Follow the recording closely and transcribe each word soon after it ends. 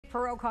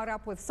Nick Perot caught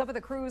up with some of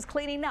the crews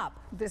cleaning up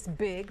this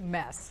big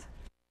mess.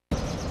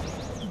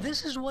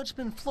 This is what's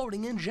been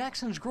floating in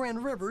Jackson's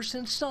Grand River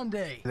since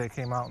Sunday. They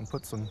came out and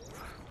put some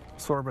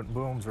sorbent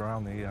booms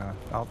around the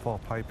outfall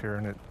pipe here,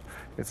 and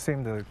it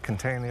seemed to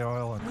contain the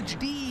oil. Which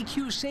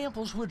DEQ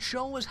samples would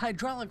show was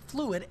hydraulic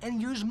fluid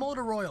and used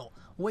motor oil.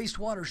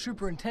 Wastewater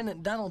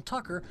Superintendent Donald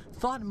Tucker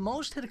thought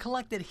most had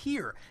collected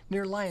here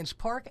near Lions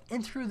Park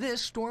and through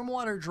this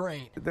stormwater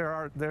drain. There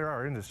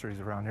are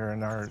industries around here,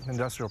 and our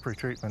industrial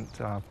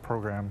pretreatment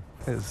program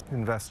is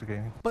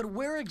investigating. But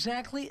where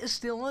exactly is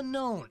still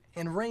unknown,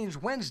 and rains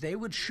Wednesday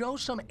would show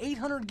some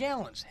 800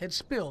 gallons had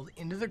spilled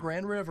into the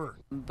Grand River.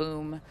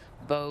 Boom,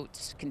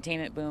 boats,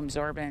 containment boom,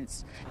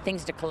 sorbents,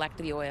 things to collect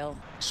the oil.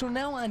 So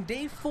now on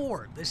day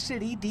 4, the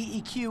city,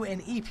 DEQ,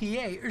 and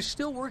EPA are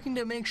still working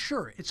to make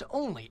sure it's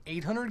only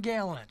 800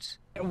 gallons.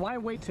 Why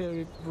wait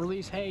to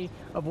release, hey,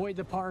 avoid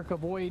the park,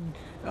 avoid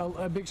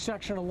a big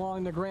section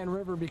along the Grand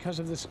River because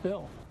of the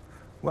spill?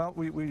 Well,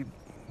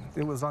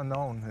 it was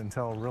unknown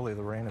until really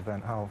the rain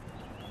event how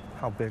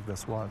big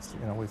this was.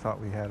 You know, we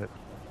thought we had it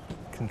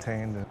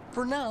contained.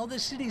 For now, the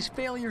city's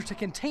failure to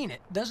contain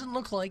it doesn't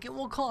look like it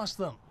will cost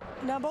them.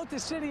 Now, both the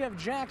city of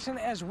Jackson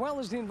as well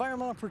as the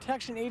Environmental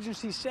Protection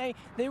Agency say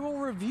they will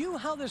review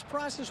how this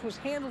process was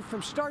handled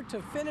from start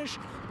to finish,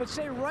 but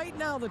say right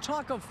now the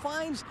talk of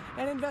fines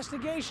and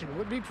investigation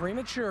would be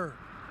premature.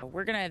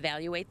 We're going to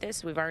evaluate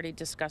this. We've already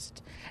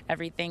discussed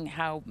everything,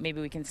 how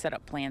maybe we can set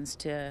up plans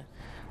to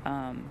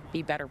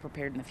be better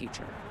prepared in the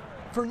future.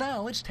 For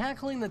now, it's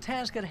tackling the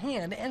task at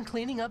hand and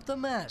cleaning up the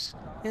mess.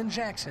 In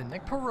Jackson,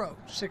 Nick Perot,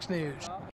 6 News.